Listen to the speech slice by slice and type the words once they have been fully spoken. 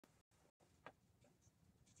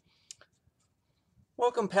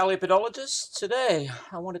Welcome, paleopedologists. Today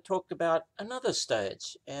I want to talk about another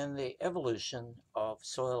stage in the evolution of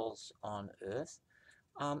soils on Earth,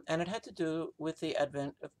 and it had to do with the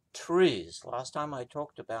advent of trees. Last time I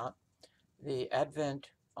talked about the advent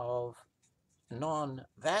of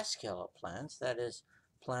non-vascular plants, that is,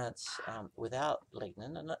 plants without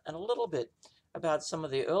lignin, and a little bit about some of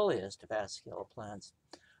the earliest vascular plants.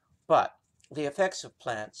 But the effects of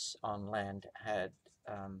plants on land had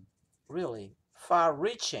really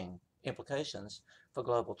far-reaching implications for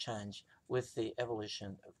global change with the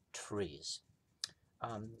evolution of trees.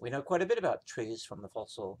 We know quite a bit about trees from the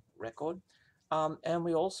fossil record, and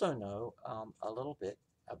we also know a little bit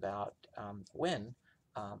about when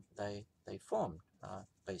they formed,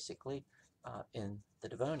 basically in the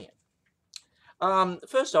Devonian.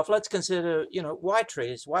 First off, let's consider, why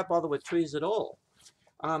trees? Why bother with trees at all?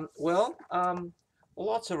 Well,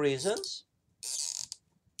 lots of reasons.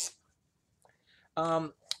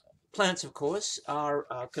 Plants, of course, are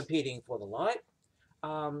competing for the light.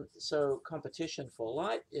 So competition for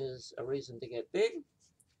light is a reason to get big.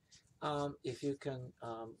 If you can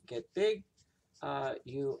get big,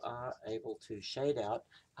 you are able to shade out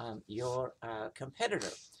your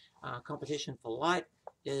competitor. Competition for light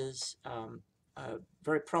is a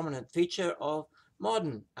very prominent feature of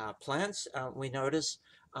modern plants. We notice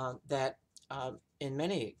that in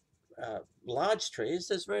many large trees,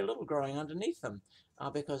 there's very little growing underneath them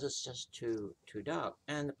because it's just too dark.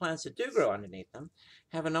 And the plants that do grow underneath them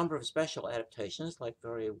have a number of special adaptations, like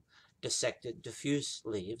very dissected, diffuse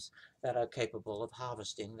leaves that are capable of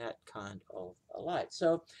harvesting that kind of light.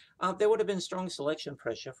 So there would have been strong selection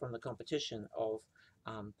pressure from the competition of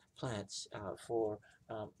plants for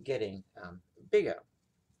getting bigger.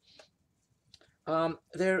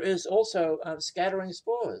 There is also scattering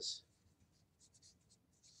spores.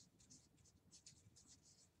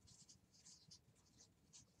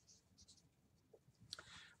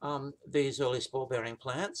 These early spore-bearing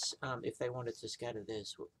plants, if they wanted to scatter their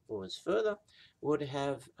spores further, would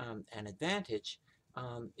have an advantage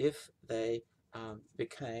if they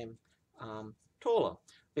became taller,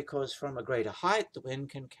 because from a greater height, the wind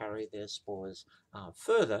can carry their spores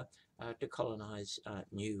further to colonize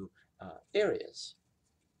new areas.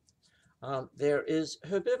 There is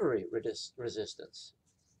herbivory resistance.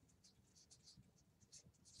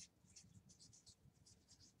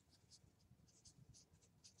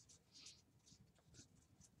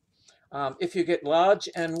 If you get large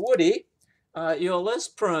and woody, you're less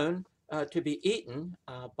prone to be eaten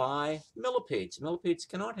by millipedes. Millipedes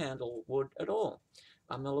cannot handle wood at all.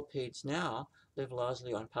 Millipedes now live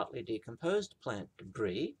largely on partly decomposed plant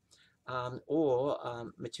debris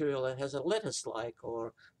or material that has a lettuce-like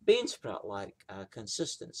or bean sprout-like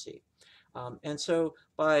consistency. And so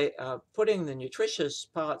by putting the nutritious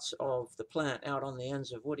parts of the plant out on the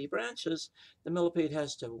ends of woody branches, the millipede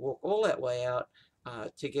has to walk all that way out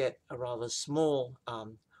to get a rather small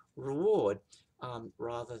reward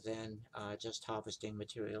rather than just harvesting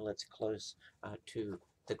material that's close to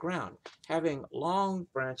the ground. Having long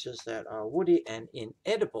branches that are woody and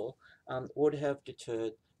inedible would have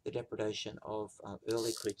deterred the depredation of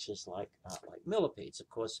early creatures like millipedes. Of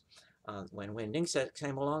course, when wind insects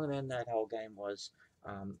came along, then that whole game was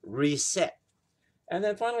reset. And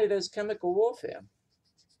then finally, there's chemical warfare.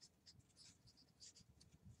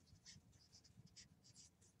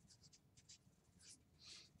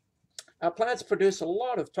 Our plants produce a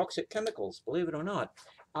lot of toxic chemicals, believe it or not.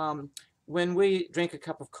 When we drink a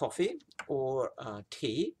cup of coffee or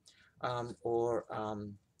tea or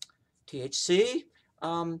THC,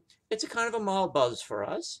 it's a kind of a mild buzz for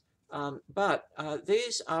us. But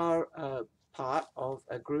these are part of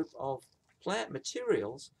a group of plant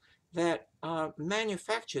materials that are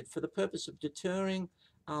manufactured for the purpose of deterring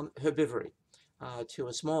herbivory. To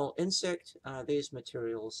a small insect, these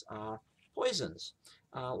materials are poisons.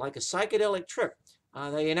 Like a psychedelic trip,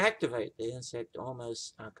 they inactivate the insect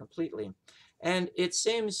almost completely. And it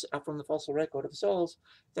seems from the fossil record of soils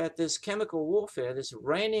that this chemical warfare, this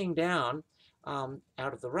raining down out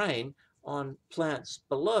of the rain on plants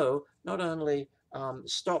below, not only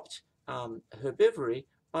stopped herbivory,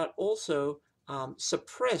 but also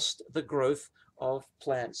suppressed the growth of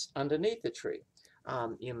plants underneath the tree.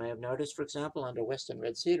 You may have noticed, for example, under western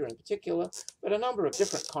red cedar in particular, but a number of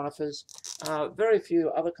different conifers, very few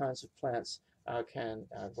other kinds of plants can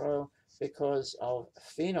grow because of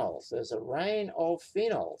phenols. There's a rain of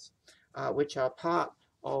phenols, which are part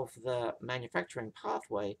of the manufacturing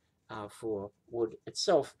pathway for wood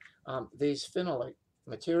itself. These phenolic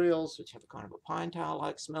materials, which have a kind of a pine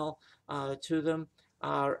tar-like smell to them,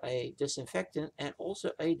 are a disinfectant and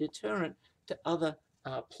also a deterrent to other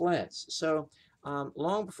plants. So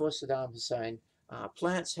long before Saddam Hussein,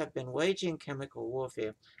 plants have been waging chemical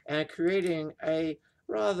warfare and creating a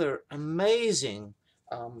rather amazing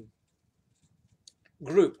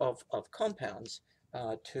group of compounds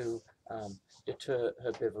to deter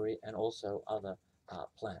herbivory and also other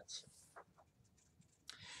plants.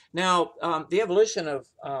 Now, the evolution of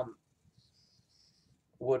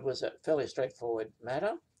wood was a fairly straightforward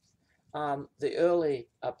matter. The early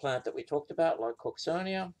plant that we talked about, like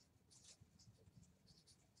Cooksonia,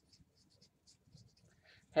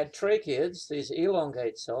 had tracheids, these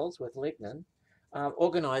elongate cells with lignin,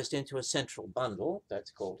 organized into a central bundle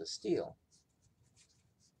that's called a stele.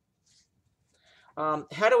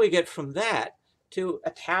 How do we get from that to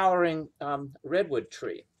a towering redwood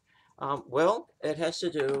tree? Well, it has to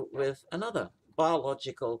do with another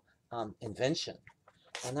biological invention,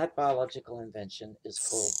 and that biological invention is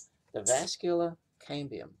called the vascular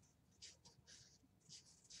cambium.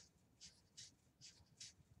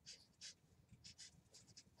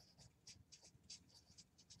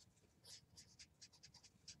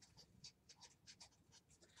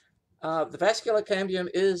 The vascular cambium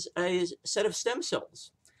is a set of stem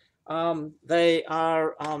cells. They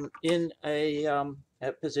are in a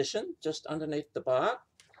position just underneath the bark.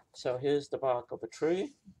 So here's the bark of a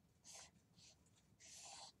tree.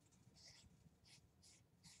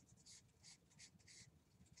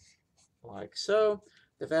 Like so.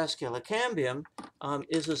 The vascular cambium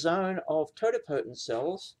is a zone of totipotent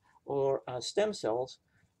cells or stem cells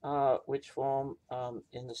which form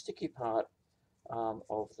in the sticky part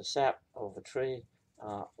of the sap of a tree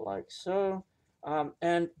like so.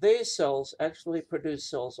 And these cells actually produce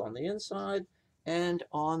cells on the inside and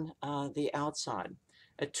on the outside.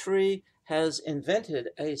 A tree has invented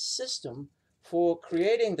a system for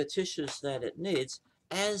creating the tissues that it needs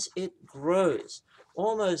as it grows,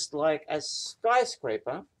 almost like a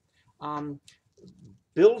skyscraper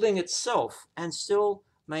building itself and still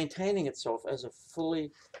maintaining itself as a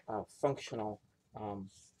fully functional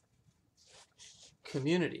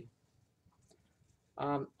community.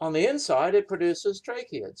 On the inside, it produces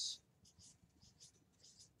tracheids.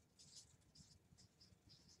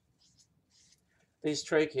 These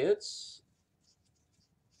tracheids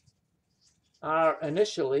are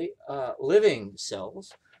initially living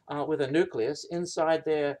cells with a nucleus inside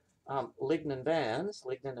their lignin bands.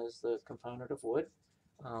 Lignin is the component of wood,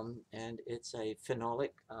 and it's a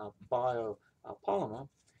phenolic biopolymer.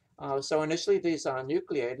 So initially, these are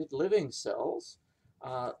nucleated living cells,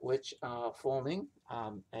 which are forming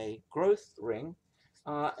a growth ring,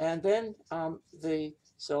 and then the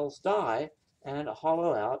cells die and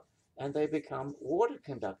hollow out, and they become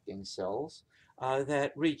water-conducting cells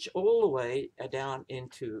that reach all the way down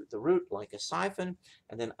into the root like a siphon,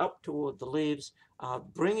 and then up toward the leaves,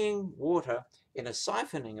 bringing water in a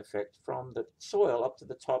siphoning effect from the soil up to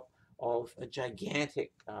the top of a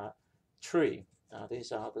gigantic tree.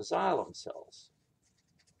 These are the xylem cells.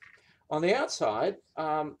 On the outside,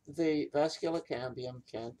 the vascular cambium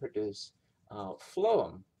can produce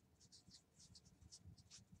phloem.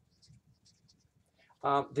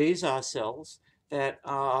 These are cells that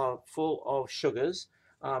are full of sugars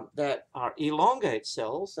that are elongate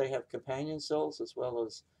cells. They have companion cells as well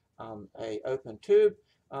as a open tube.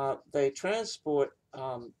 They transport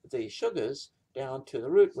the sugars down to the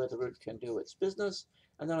root where the root can do its business.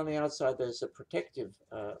 And then on the outside, there's a protective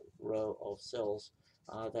row of cells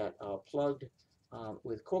that are plugged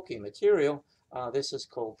with corky material. This is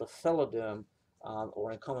called the phyloderm,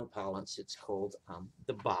 or in common parlance, it's called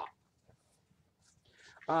the bark.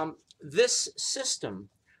 This system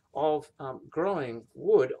of growing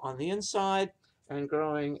wood on the inside and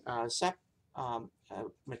growing sap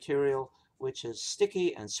material, which is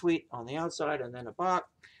sticky and sweet on the outside, and then a bark,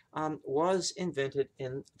 was invented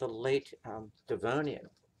in the late Devonian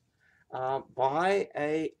by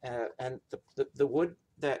and the wood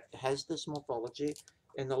that has this morphology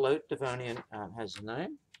in the late Devonian has a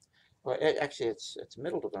name. Well, actually, it's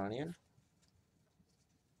Middle Devonian.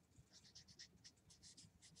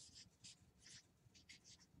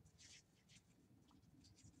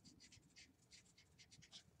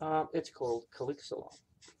 It's called Calixolon,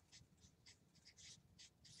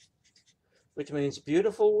 which means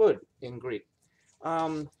beautiful wood in Greek.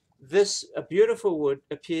 This beautiful wood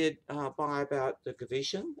appeared by about the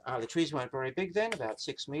Gavetian. The trees weren't very big then, about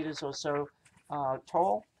 6 meters or so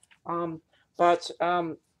tall. But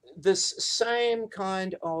this same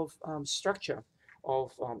kind of structure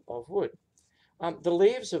of wood. The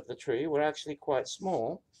leaves of the tree were actually quite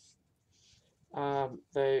small.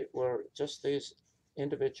 They were just these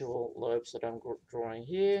individual lobes that I'm drawing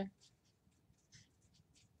here.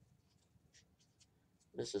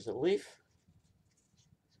 This is a leaf.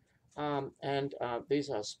 These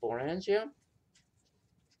are sporangia.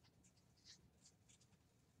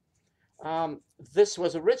 This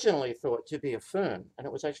was originally thought to be a fern, and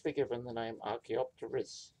it was actually given the name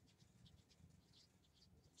Archaeopteris.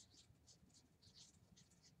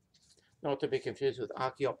 Not to be confused with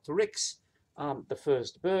Archaeopteryx, the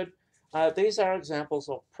first bird. These are examples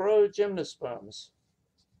of progymnosperms.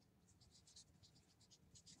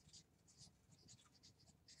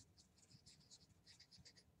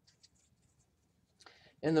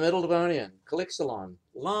 In the Middle Devonian, Calixylon,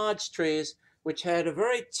 large trees which had a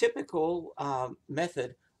very typical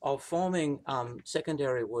method of forming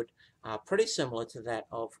secondary wood, pretty similar to that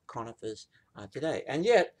of conifers today. And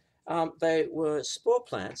yet, they were spore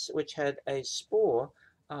plants which had a spore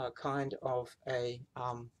kind of a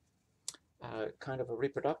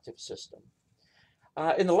reproductive system.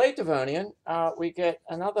 In the late Devonian, we get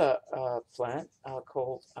another plant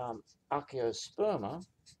called Archaeosperma,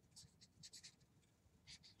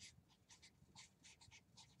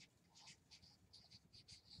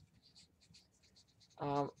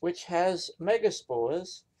 which has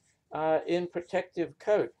megaspores in protective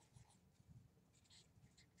coat.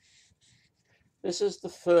 This is the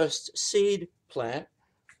first seed plant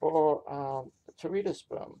for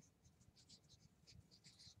Pteridosperm.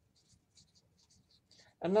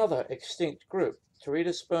 Another extinct group,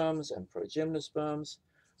 Pteridosperms and Progymnosperms,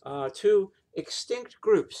 two extinct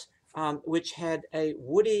groups which had a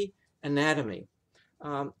woody anatomy,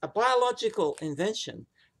 a biological invention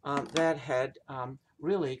that had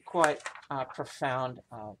really quite profound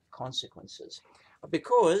consequences,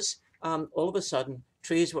 because all of a sudden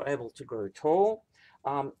trees were able to grow tall.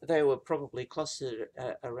 They were probably clustered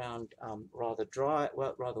around rather dry,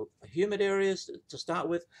 well, rather humid areas to start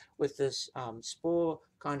with this spore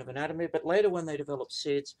kind of anatomy. But later, when they developed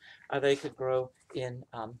seeds, they could grow in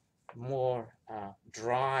more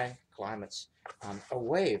dry climates,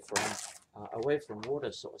 away from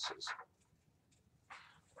water sources.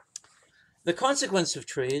 The consequence of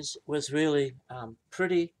trees was really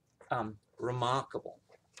pretty remarkable.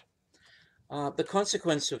 The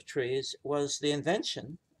consequence of trees was the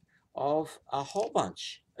invention of a whole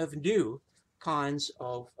bunch of new kinds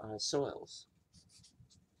of soils.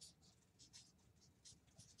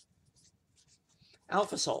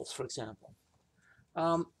 Alpha salts, for example.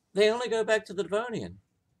 They only go back to the Devonian.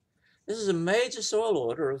 This is a major soil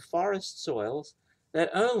order of forest soils that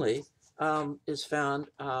only is found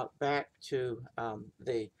back to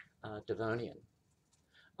the Devonian.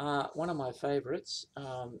 One of my favorites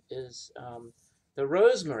is the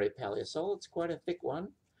rosemary paleosol. It's quite a thick one.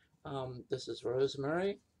 This is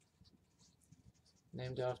rosemary,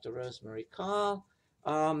 named after Rosemary Carl,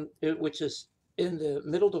 which is in the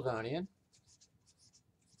Middle Devonian.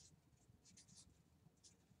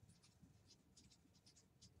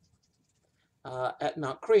 At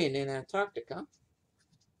Mount Crean in Antarctica.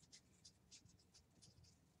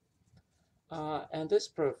 And this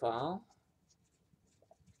profile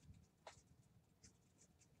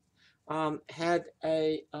had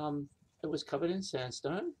it was covered in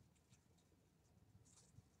sandstone.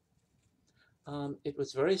 It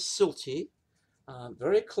was very silty,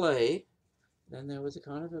 very clay. Then there was a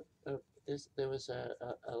kind of there was a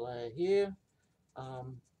layer here.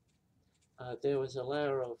 There was a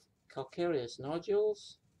layer of calcareous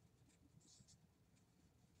nodules.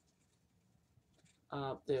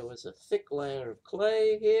 There was a thick layer of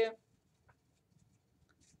clay here,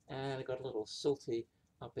 and it got a little silty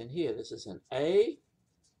up in here. This is an A,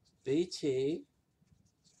 BT,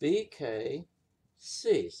 BK,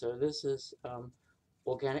 C. So this is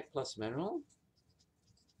organic plus mineral.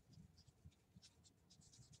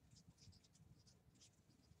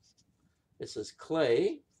 This is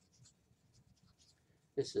clay.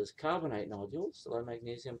 This is carbonate nodules, low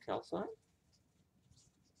magnesium calcite.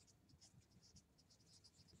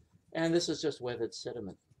 And this is just weathered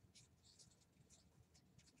sediment.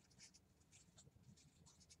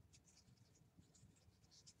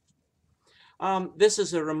 This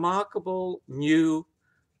is a remarkable new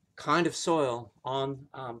kind of soil on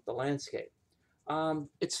the landscape.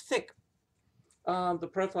 It's thick. The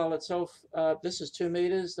profile itself, this is 2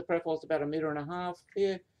 meters. The profile is about 1.5 meters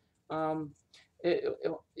here.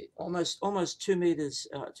 Almost 2 meters,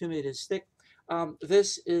 2 meters thick.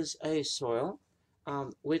 This is a soil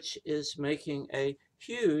which is making a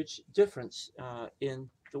huge difference in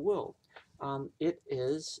the world. It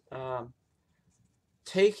is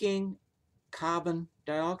taking carbon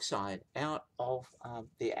dioxide out of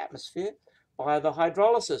the atmosphere by the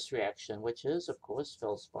hydrolysis reaction, which is, of course,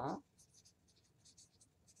 feldspar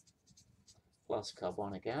plus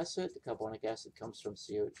carbonic acid. The carbonic acid comes from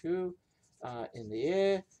CO2 in the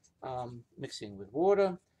air. mixing with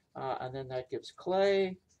water, and then that gives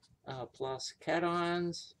clay plus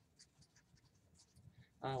cations,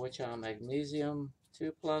 which are magnesium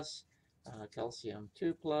 2 plus, calcium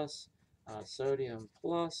 2 plus, sodium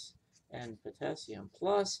plus, and potassium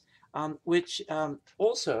plus, which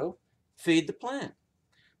also feed the plant.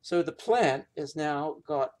 So the plant has now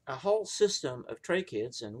got a whole system of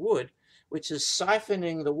tracheids and wood, which is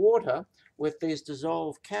siphoning the water with these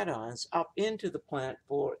dissolved cations up into the plant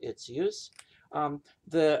for its use.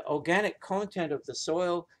 The organic content of the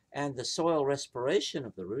soil and the soil respiration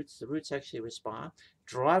of the roots actually respire,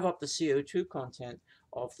 drive up the CO2 content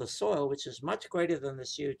of the soil, which is much greater than the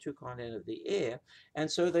CO2 content of the air. And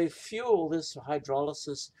so they fuel this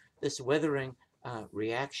hydrolysis, this weathering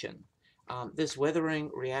reaction. This weathering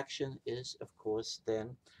reaction is, of course,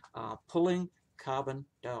 then pulling carbon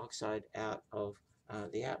dioxide out of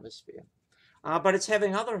the atmosphere. But it's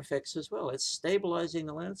having other effects as well. It's stabilizing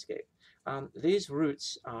the landscape. These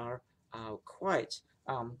roots are quite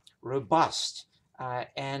robust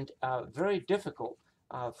and very difficult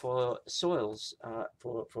for soils,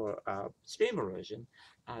 for stream erosion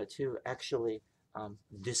to actually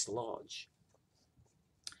dislodge.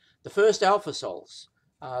 The first alpha soils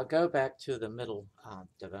go back to the middle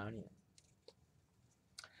Devonian.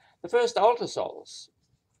 The first ultrasols,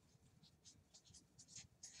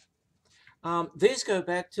 these go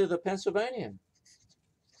back to the Pennsylvanian.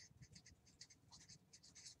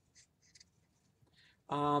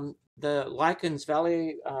 The Lycans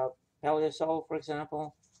Valley Paleosol, for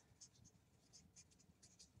example,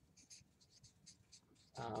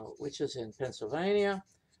 which is in Pennsylvania,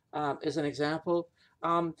 is an example.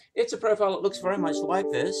 It's a profile that looks very much like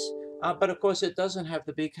this, but of course it doesn't have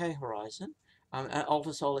the BK horizon.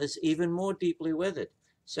 Ultrasol is even more deeply weathered.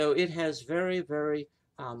 So it has very, very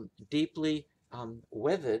deeply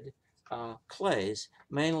weathered clays,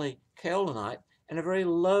 mainly kaolinite, and a very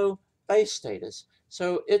low base status.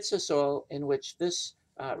 So it's a soil in which this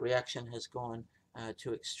reaction has gone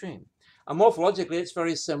to extreme. Morphologically, it's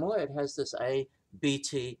very similar. It has this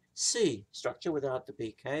ABTC structure without the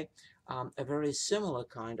BK, a very similar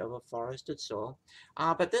kind of a forested soil.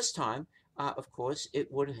 But this time, of course, it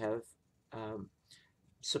would have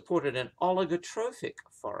supported an oligotrophic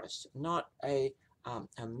forest, not a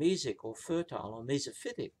mesic or fertile or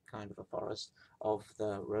mesophytic kind of a forest of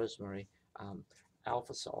the rosemary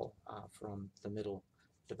alpha sol from the middle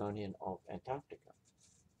Devonian of Antarctica.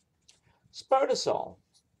 Spodosol.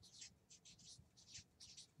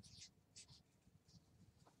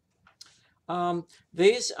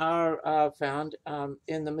 These are found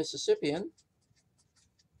in the Mississippian.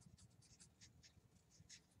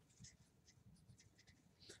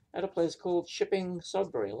 At a place called Shipping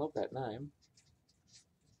Sudbury. I love that name.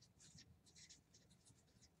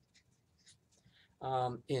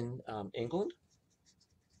 In England.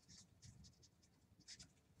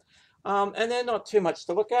 And they're not too much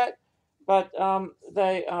to look at, but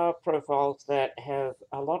they are profiles that have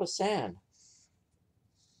a lot of sand.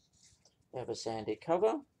 They have a sandy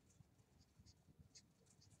cover.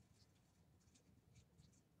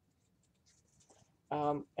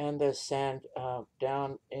 And there's sand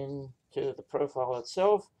down into the profile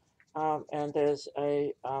itself, and there's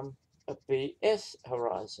a BS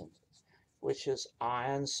horizon, which is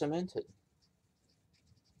iron cemented.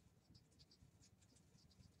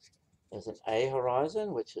 There's an A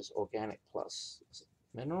horizon, which is organic plus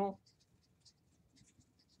mineral.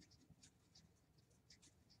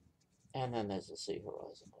 And then there's a C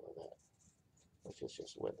horizon below that, which is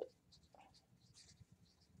just weathered.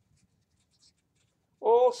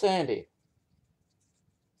 All sandy,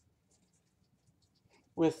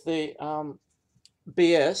 with the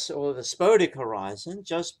BS or the spodic horizon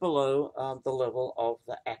just below the level of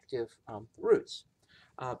the active roots.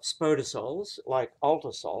 Spodosols, like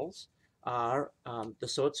ultrasols, are the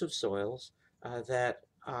sorts of soils that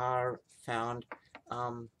are found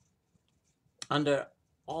under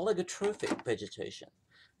oligotrophic vegetation,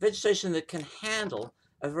 vegetation that can handle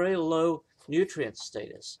a very low nutrient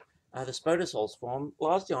status. The spodosols form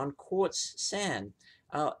largely on quartz sand.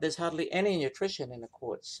 There's hardly any nutrition in a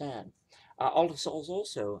quartz sand. Ultrasols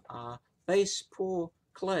also are base poor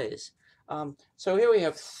clays. So here we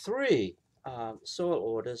have three soil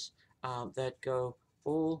orders that go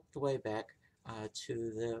all the way back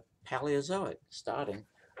to the Paleozoic, starting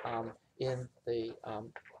in the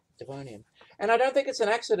Devonian. And I don't think it's an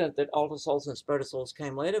accident that ultrasols and spodosols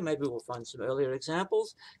came later. Maybe we'll find some earlier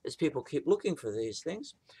examples as people keep looking for these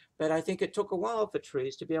things. But I think it took a while for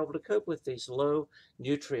trees to be able to cope with these low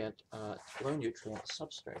nutrient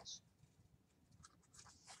substrates.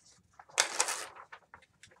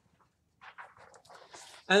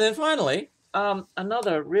 And then finally,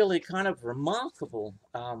 another really kind of remarkable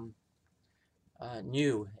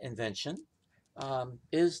new invention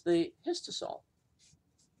is the histosol.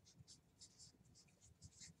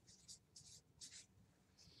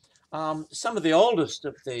 Some of the oldest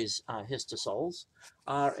of these histosols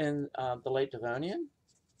are in the late Devonian,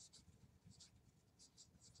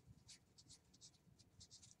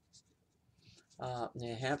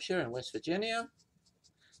 near Hampshire and West Virginia,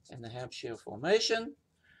 in the Hampshire Formation.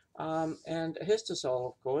 And histosol,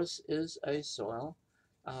 of course, is a soil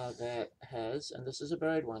that has, and this is a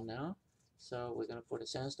buried one now, so we're going to put a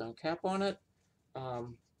sandstone cap on it,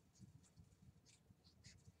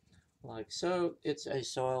 like so. It's a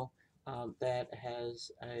soil that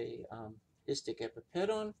has a istic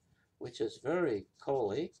epipedon, which is very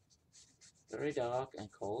coaly, very dark and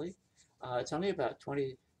coaly. It's only about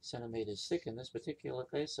 20 centimeters thick in this particular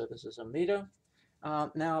case, so this is a meter.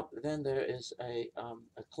 Now, then there is a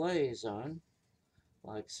clay zone,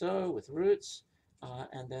 like so, with roots,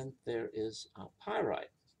 and then there is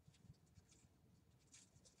pyrite.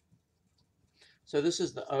 So this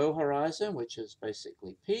is the O horizon, which is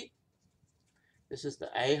basically peat. This is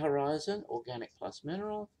the A horizon, organic plus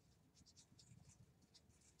mineral.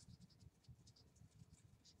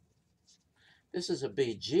 This is a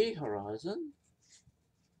BG horizon,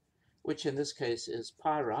 which in this case is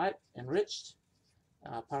pyrite enriched.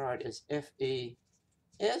 Pyrite is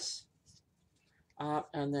FeS.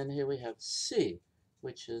 And then here we have C,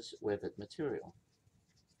 which is weathered material.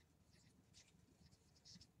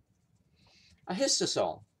 A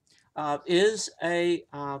histosol is a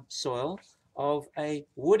soil of a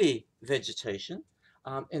woody vegetation,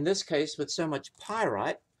 in this case with so much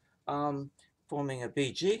pyrite forming a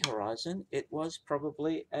BG horizon, it was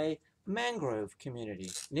probably a mangrove community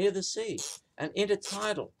near the sea, an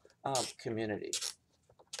intertidal community.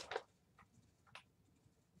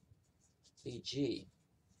 BG.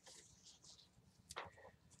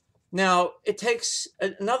 Now, it takes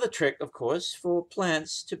another trick, of course, for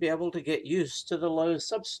plants to be able to get used to the low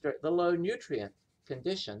substrate, the low nutrient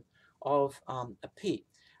condition of a peat.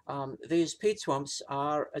 These peat swamps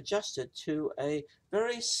are adjusted to a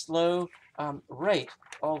very slow rate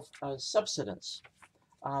of subsidence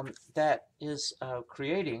that is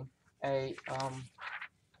creating a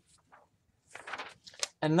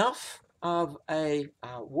enough of a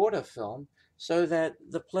water film so that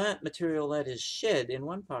the plant material that is shed in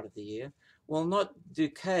one part of the year will not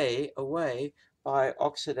decay away by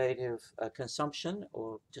oxidative consumption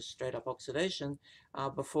or just straight up oxidation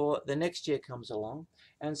before the next year comes along.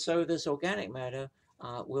 And so this organic matter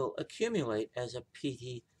will accumulate as a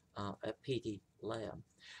peaty layer.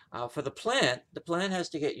 For the plant has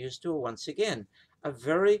to get used to, once again, a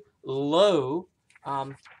very low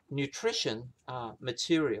nutrition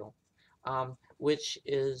material, which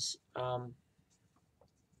is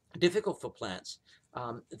difficult for plants.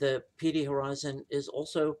 The peaty horizon is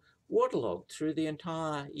also waterlogged through the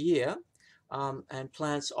entire year, and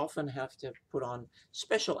plants often have to put on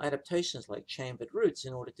special adaptations like chambered roots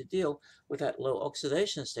in order to deal with that low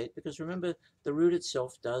oxidation state, because remember, the root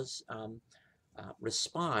itself does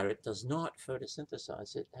respire. It does not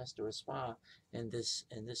photosynthesize. It has to respire in this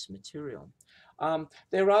material.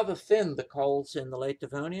 They're rather thin, the coals in the late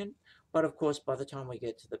Devonian, but of course by the time we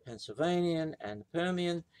get to the Pennsylvanian and the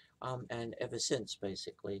Permian, and ever since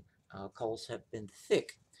basically, coals have been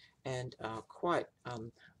thick and quite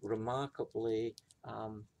remarkably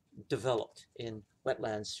developed in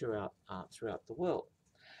wetlands throughout the world.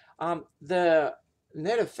 The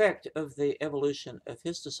net effect of the evolution of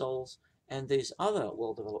histosols and these other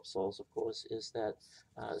well-developed soils, of course, is that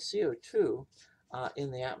CO2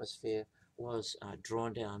 in the atmosphere was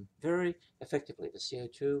drawn down very effectively. The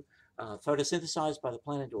CO2 photosynthesized by the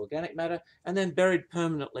plant into organic matter and then buried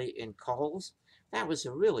permanently in coals. That was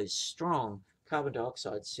a really strong carbon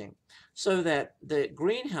dioxide sink, so that the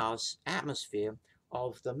greenhouse atmosphere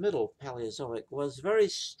of the middle Paleozoic was very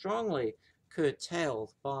strongly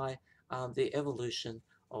curtailed by the evolution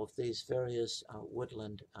of these various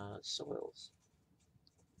woodland soils.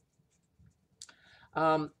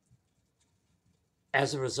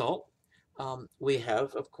 As a result, we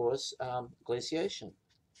have, of course, glaciation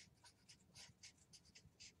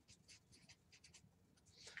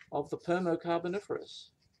of the Permo-Carboniferous.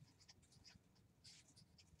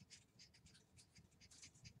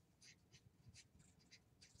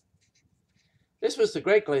 This was the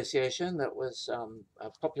Great Glaciation that was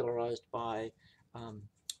popularized by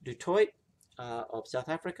Du Toit of South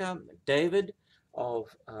Africa, David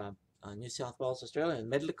of New South Wales, Australia,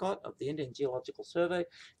 and Medlicott of the Indian Geological Survey.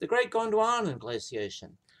 The Great Gondwanan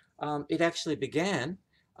Glaciation. It actually began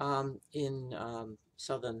in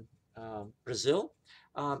southern Brazil,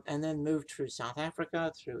 and then moved through South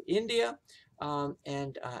Africa, through India,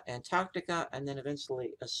 and Antarctica, and then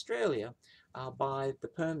eventually Australia by the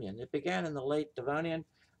Permian. It began in the late Devonian,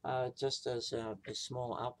 just as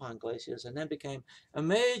small alpine glaciers, and then became a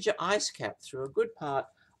major ice cap through a good part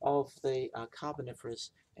of the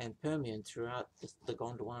Carboniferous and Permian throughout the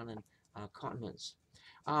Gondwanan continents.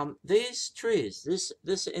 These trees,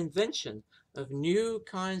 this invention of new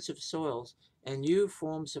kinds of soils and new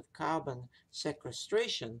forms of carbon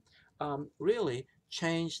sequestration really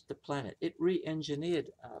changed the planet. It re-engineered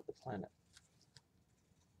the planet.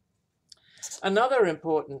 Another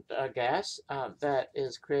important gas that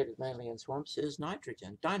is created mainly in swamps is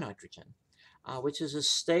nitrogen, dinitrogen, which is a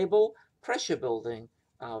stable pressure building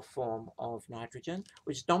form of nitrogen,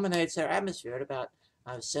 which dominates our atmosphere at about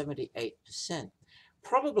 78%.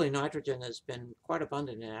 Probably nitrogen has been quite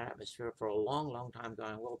abundant in our atmosphere for a long, long time,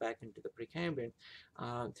 going well back into the Precambrian,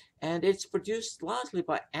 and it's produced largely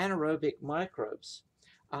by anaerobic microbes.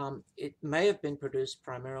 It may have been produced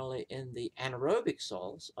primarily in the anaerobic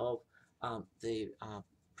soils of the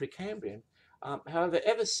Precambrian. However,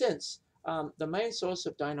 ever since, the main source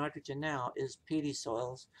of dinitrogen now is peaty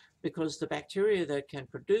soils, because the bacteria that can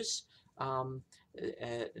produce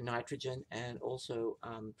nitrogen and also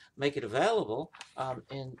make it available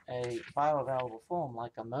in a bioavailable form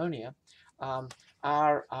like ammonia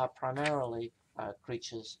are primarily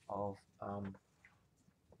creatures of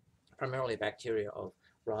primarily bacteria of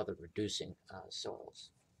rather reducing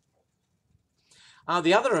soils.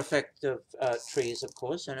 The other effect of trees, of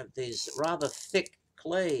course, and of these rather thick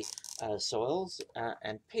clay soils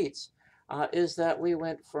and peats, is that we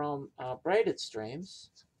went from braided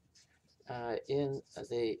streams in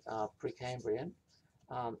the Precambrian,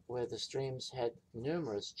 where the streams had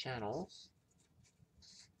numerous channels,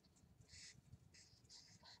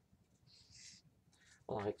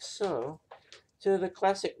 like so, to the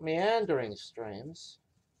classic meandering streams,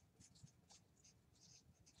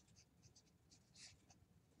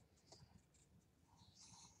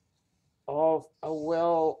 of a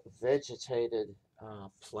well-vegetated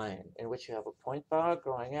plain in which you have a point bar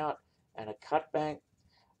growing out and a cut bank.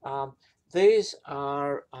 These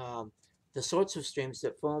are the sorts of streams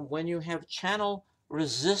that form when you have channel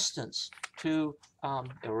resistance to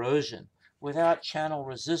erosion. Without channel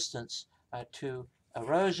resistance to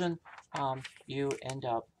erosion, you end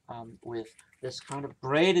up with this kind of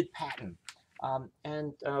braided pattern.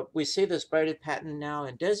 And we see this braided pattern now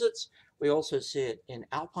in deserts. We also see it in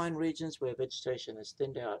alpine regions where vegetation is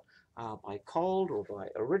thinned out by cold or by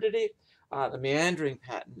aridity. The meandering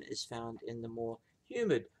pattern is found in the more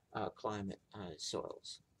humid climate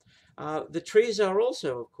soils. The trees are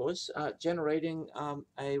also, of course, generating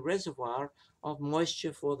a reservoir of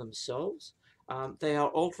moisture for themselves. They are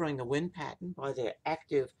altering the wind pattern by their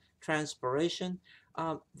active transpiration.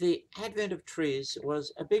 The advent of trees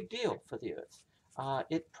was a big deal for the Earth.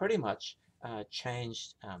 It pretty much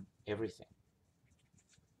changed everything.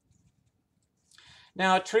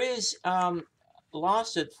 Now, trees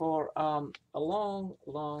lasted for a long,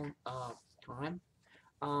 long time.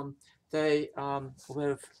 They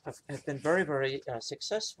have been very, very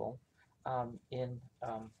successful in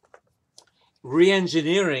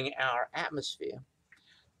re-engineering our atmosphere.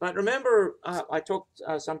 But remember, I talked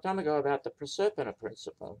some time ago about the Proserpina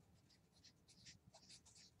principle.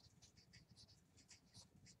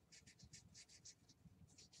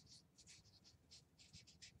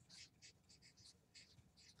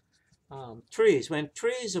 When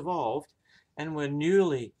trees evolved and were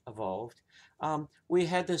newly evolved, we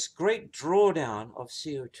had this great drawdown of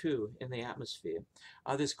CO2 in the atmosphere.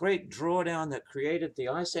 This great drawdown that created the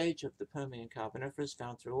ice age of the Permian Carboniferous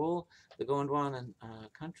found through all the Gondwanan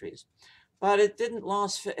countries. But it didn't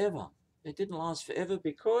last forever. It didn't last forever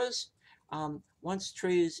because once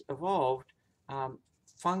trees evolved,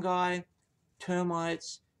 fungi,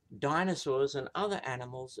 termites, dinosaurs, and other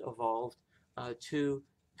animals evolved to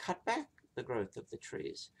cut back the growth of the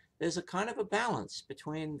trees. There's a kind of a balance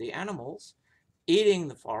between the animals eating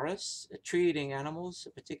the forests, tree-eating animals,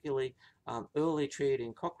 particularly early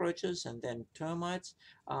tree-eating cockroaches, and then termites,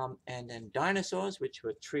 and then dinosaurs, which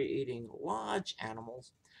were tree-eating large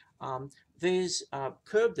animals. These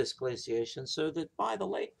curbed this glaciation so that by the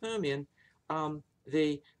late Permian,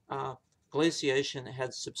 the glaciation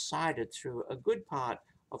had subsided through a good part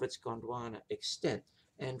of its Gondwana extent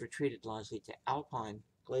and retreated largely to alpine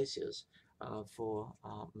glaciers for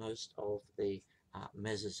most of the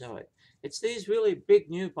Mesozoic. It's these really big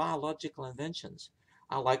new biological inventions,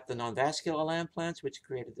 like the non-vascular land plants, which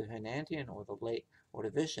created the Hernandian or the late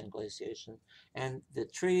Ordovician glaciation, and the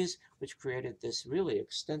trees which created this really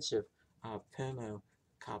extensive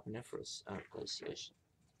Permo-Carboniferous glaciation.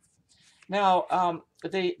 Now,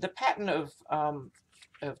 the pattern of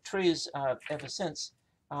trees ever since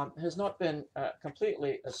has not been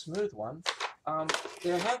completely a smooth one.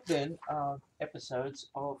 There have been episodes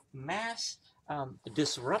of mass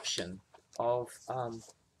disruption of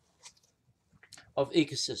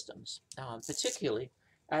ecosystems, particularly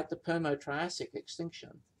at the Permo-Triassic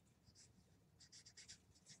extinction.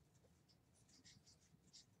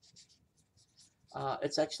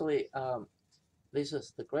 It's actually, this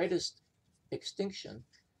is the greatest extinction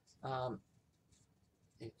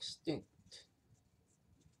extinct.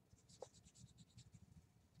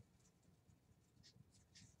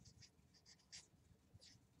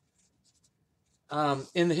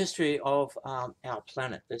 In the history of our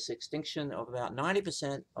planet, this extinction of about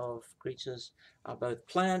 90% of creatures, both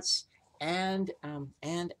plants and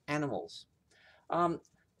animals.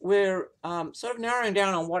 We're sort of narrowing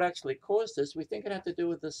down on what actually caused this. We think it had to do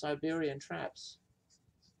with the Siberian traps.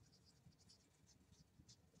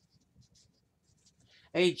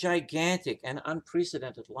 A gigantic and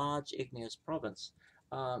unprecedented large igneous province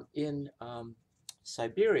in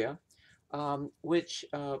Siberia, which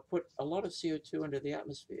put a lot of CO2 into the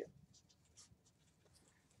atmosphere.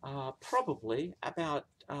 Probably about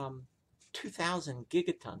 2,000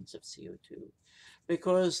 gigatons of CO2,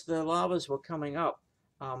 because the lavas were coming up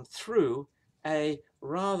through a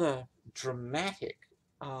rather dramatic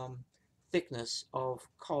thickness of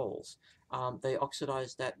coals. They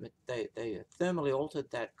oxidized that, they thermally altered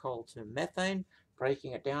that coal to methane,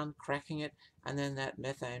 breaking it down, cracking it, and then that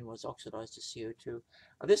methane was oxidized to CO2.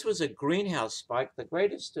 This was a greenhouse spike, the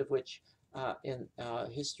greatest of which in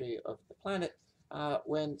history of the planet,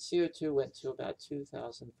 when CO2 went to about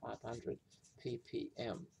 2,500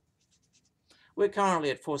 ppm. We're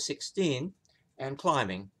currently at 416 and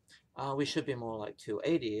climbing. We should be more like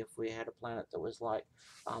 280 if we had a planet that was like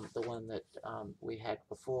the one that we had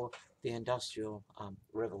before the Industrial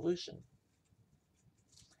Revolution.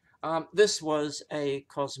 This was a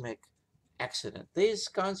cosmic accident. These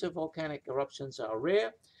kinds of volcanic eruptions are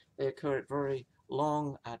rare. They occur at very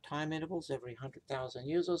long time intervals, every 100,000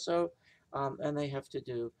 years or so, and they have to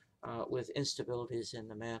do with instabilities in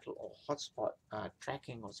the mantle or hotspot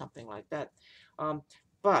tracking or something like that.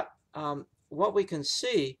 But what we can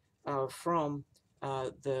see from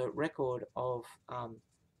the record of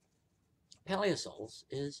paleosols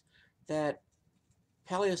is that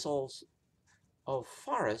paleosols of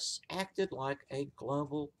forests acted like a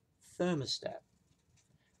global thermostat.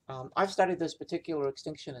 I've studied this particular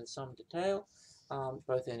extinction in some detail,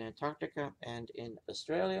 both in Antarctica and in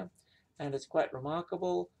Australia, and it's quite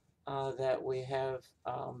remarkable that we have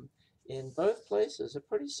in both places a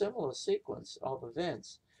pretty similar sequence of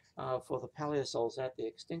events for the paleosols at the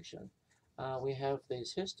extinction. We have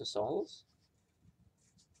these histosols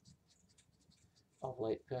of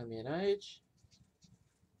late Permian age.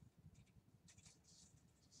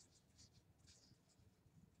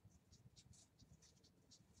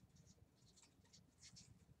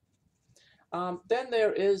 Then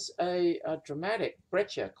there is a dramatic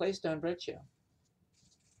breccia, claystone breccia,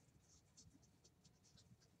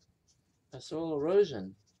 a soil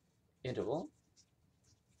erosion interval.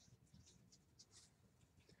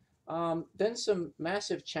 Then some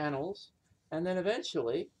massive channels, and then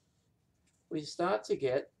eventually we start to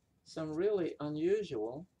get some really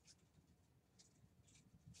unusual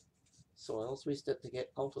soils. We start to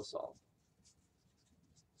get ultrasol.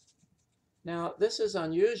 Now, this is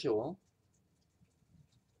unusual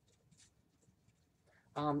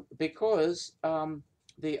because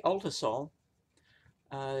the ultrasol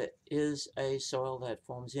is a soil that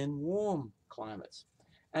forms in warm climates.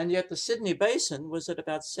 And yet the Sydney Basin was at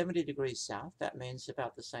about 70 degrees south. That means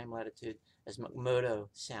about the same latitude as McMurdo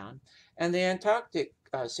Sound. And the Antarctic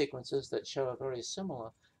sequences that show a very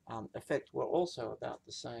similar effect were also about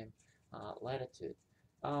the same latitude.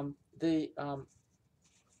 The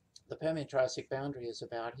Permian-Triassic boundary is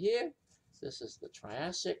about here. This is the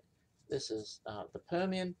Triassic. This is the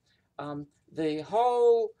Permian. The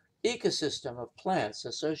whole ecosystem of plants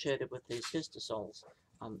associated with these histosols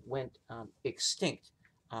went extinct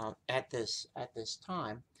at this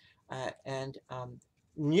time, and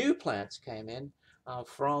new plants came in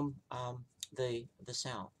from the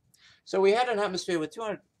south. So we had an atmosphere with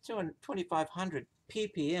 2,500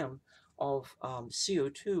 ppm of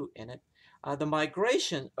CO2 in it. The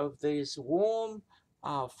migration of these warm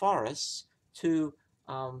forests to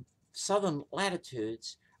southern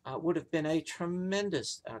latitudes would have been a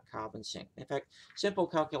tremendous carbon sink. In fact, simple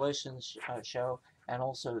calculations show and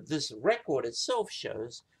also this record itself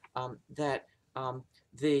shows that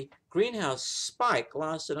the greenhouse spike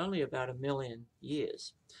lasted only about 1 million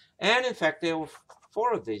years. And in fact, there were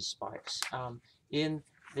 4 of these spikes in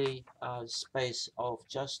the space of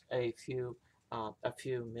just a few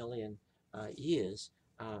million years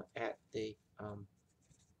at the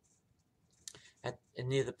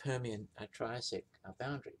near the Permian Triassic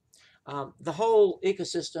boundary. The whole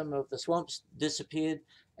ecosystem of the swamps disappeared,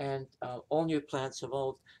 and all new plants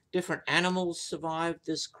evolved. Different animals survived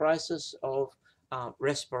this crisis of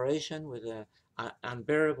respiration with an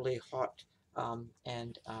unbearably hot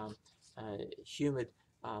and humid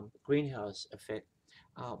greenhouse effect.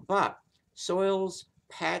 But soils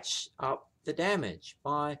patch up the damage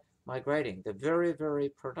by migrating. The very, very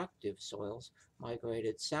productive soils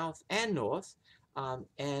migrated south and north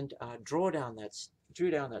and drew down that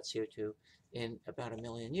CO2 in about 1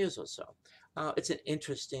 million years or so. It's an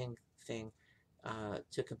interesting thing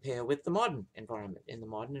to compare with the modern environment. In the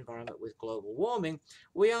modern environment with global warming,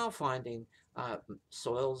 we are finding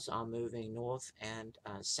soils are moving north and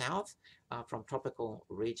south from tropical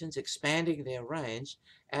regions, expanding their range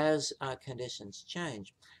as conditions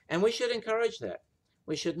change. And we should encourage that.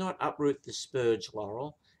 We should not uproot the spurge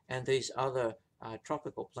laurel and these other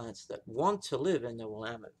tropical plants that want to live in the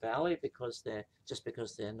Willamette Valley because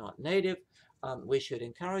they're not native. We should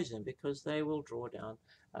encourage them because they will draw down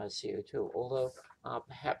CO2, although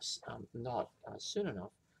perhaps not soon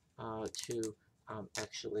enough to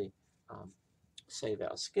actually save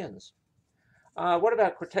our skins. What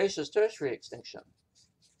about Cretaceous tertiary extinction?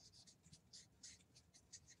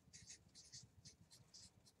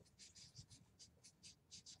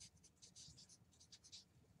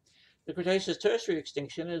 The Cretaceous tertiary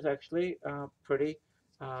extinction is actually pretty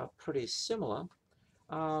similar,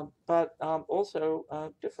 but also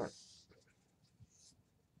different.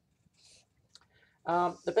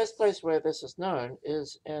 The best place where this is known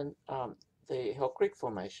is in the Hell Creek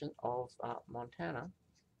Formation of Montana.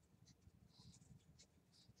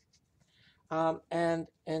 And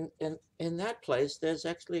in that place, there's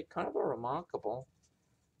actually kind of a remarkable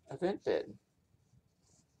event bed.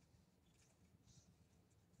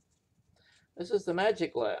 This is the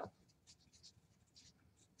magic layer.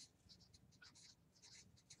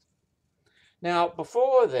 Now,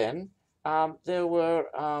 before then, there were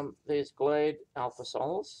these glade alpha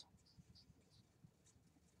sols.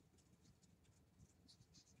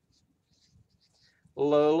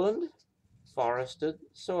 Lowland forested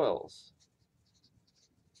soils.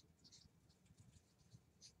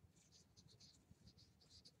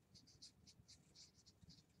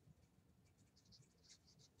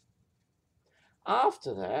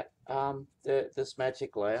 After that, this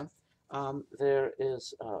magic layer, there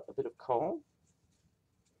is a bit of coal,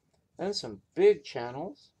 then some big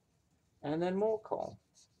channels, and then more coal.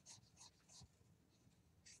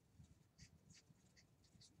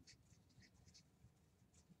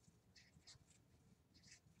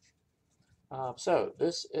 So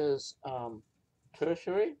this is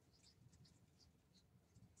tertiary,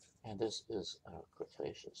 and this is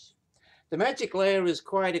Cretaceous. The magic layer is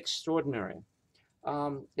quite extraordinary.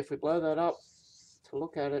 If we blow that up to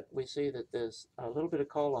look at it, we see that there's a little bit of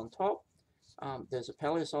coal on top. There's a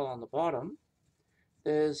paleosol on the bottom.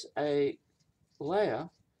 There's a layer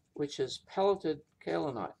which is pelleted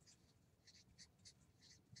kaolinite.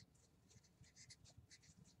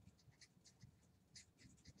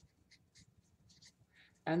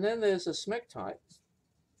 And then there's a smectite.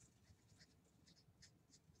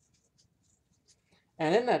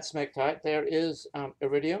 And in that smectite, there is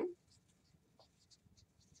iridium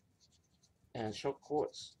and shock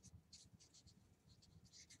quartz.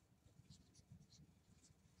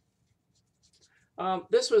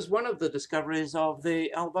 This was one of the discoveries of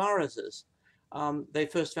the Alvarezes. They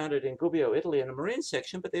first found it in Gubbio, Italy, in a marine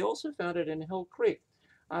section, but they also found it in Hell Creek.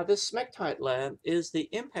 This smectite layer is the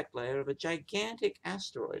impact layer of a gigantic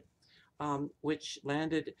asteroid, which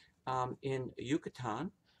landed in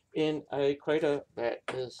Yucatan in a crater that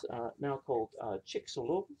is now called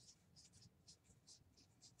Chicxulub.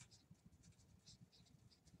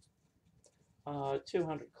 A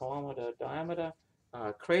 200-kilometer diameter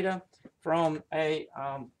crater from an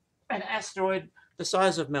asteroid the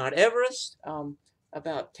size of Mount Everest,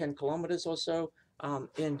 about 10 kilometers or so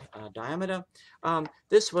in diameter.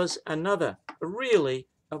 This was another really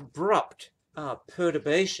abrupt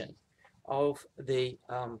perturbation of the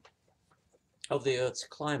Earth's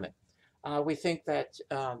climate. We think that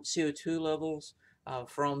CO2 levels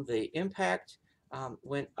from the impact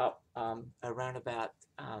went up around about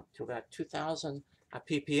to about 2,000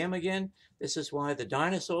 ppm again. This is why the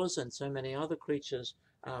dinosaurs and so many other creatures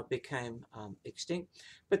became extinct.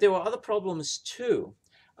 But there were other problems too.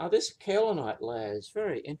 This kaolinite layer is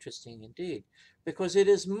very interesting indeed, because it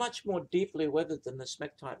is much more deeply weathered than the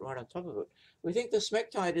smectite right on top of it. We think the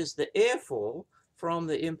smectite is the airfall from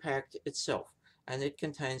the impact itself, and it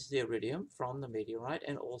contains the iridium from the meteorite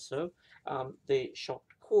and also the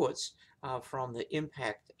shocked quartz from the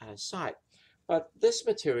impact site. But this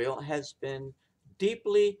material has been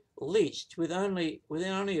deeply leached within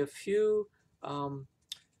only a few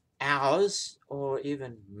hours or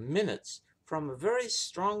even minutes from a very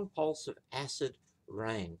strong pulse of acid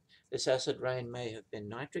rain. This acid rain may have been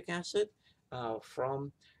nitric acid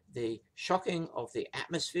from the shocking of the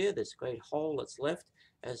atmosphere, this great hole that's left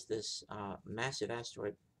as this massive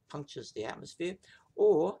asteroid punctures the atmosphere,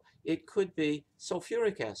 or it could be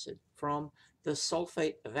sulfuric acid from the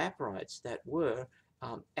sulfate evaporites that were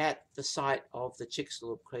at the site of the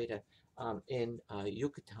Chicxulub crater in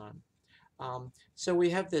Yucatan. So we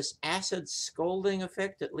have this acid scalding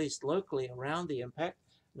effect, at least locally around the impact.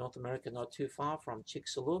 North America not too far from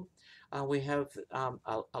Chicxulub. We have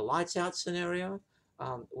a lights out scenario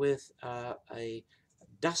with a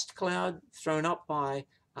dust cloud thrown up by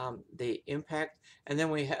the impact. And then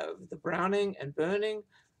we have the browning and burning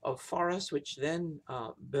of forests, which then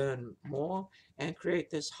burn more and create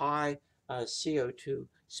this high CO2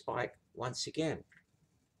 spike once again.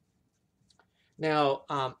 Now,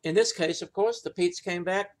 in this case, of course, the peats came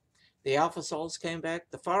back, the alpha sols came back,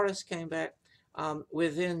 the forest came back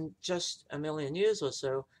within just a million years or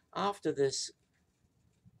so after this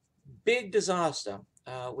big disaster,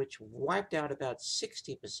 which wiped out about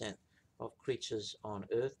 60% of creatures on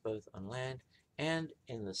Earth, both on land and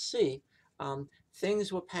in the sea.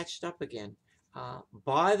 Things were patched up again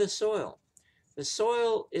by the soil. The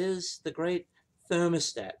soil is the great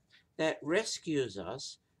thermostat that rescues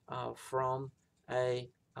us from a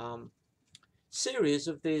series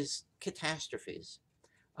of these catastrophes.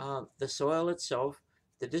 The soil itself,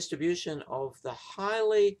 the distribution of the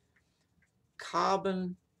highly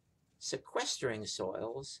carbon sequestering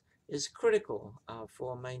soils is critical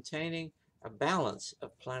for maintaining a balance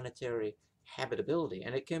of planetary habitability.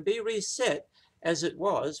 And it can be reset as it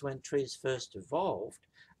was when trees first evolved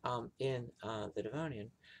in the Devonian.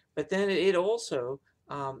 But then it also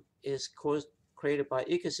is created by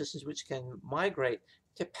ecosystems which can migrate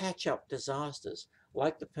to patch up disasters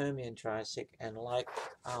like the Permian Triassic and like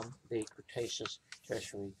the Cretaceous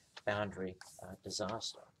Tertiary boundary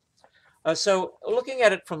disaster. So looking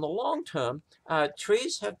at it from the long term,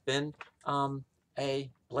 trees have been a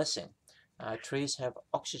blessing. Trees have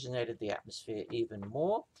oxygenated the atmosphere even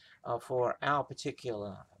more for our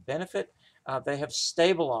particular benefit. They have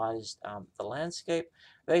stabilized the landscape.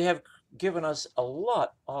 They have given us a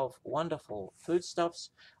lot of wonderful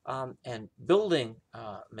foodstuffs and building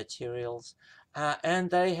materials, and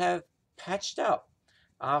they have patched up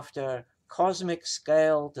after cosmic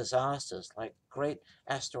scale disasters like great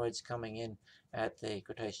asteroids coming in at the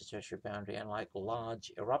Cretaceous Tertiary boundary and like large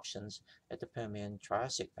eruptions at the Permian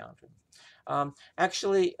Triassic boundary.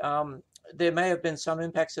 Actually, there may have been some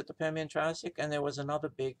impacts at the Permian Triassic, and there was another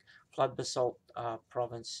big flood basalt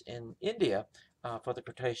province in India for the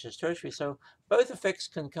Cretaceous Tertiary. So both effects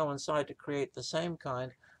can coincide to create the same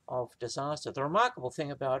kind of disaster. The remarkable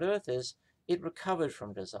thing about Earth is it recovered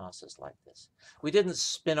from disasters like this. We didn't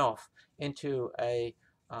spin off into a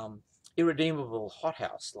irredeemable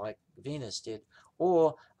hothouse like Venus did,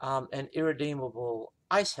 or an irredeemable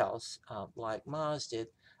ice house like Mars did.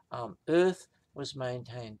 Earth was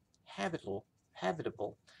maintained habitable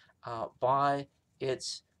by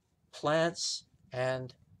its plants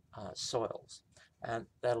and soils. And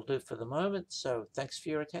that'll do for the moment. So thanks for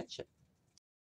your attention.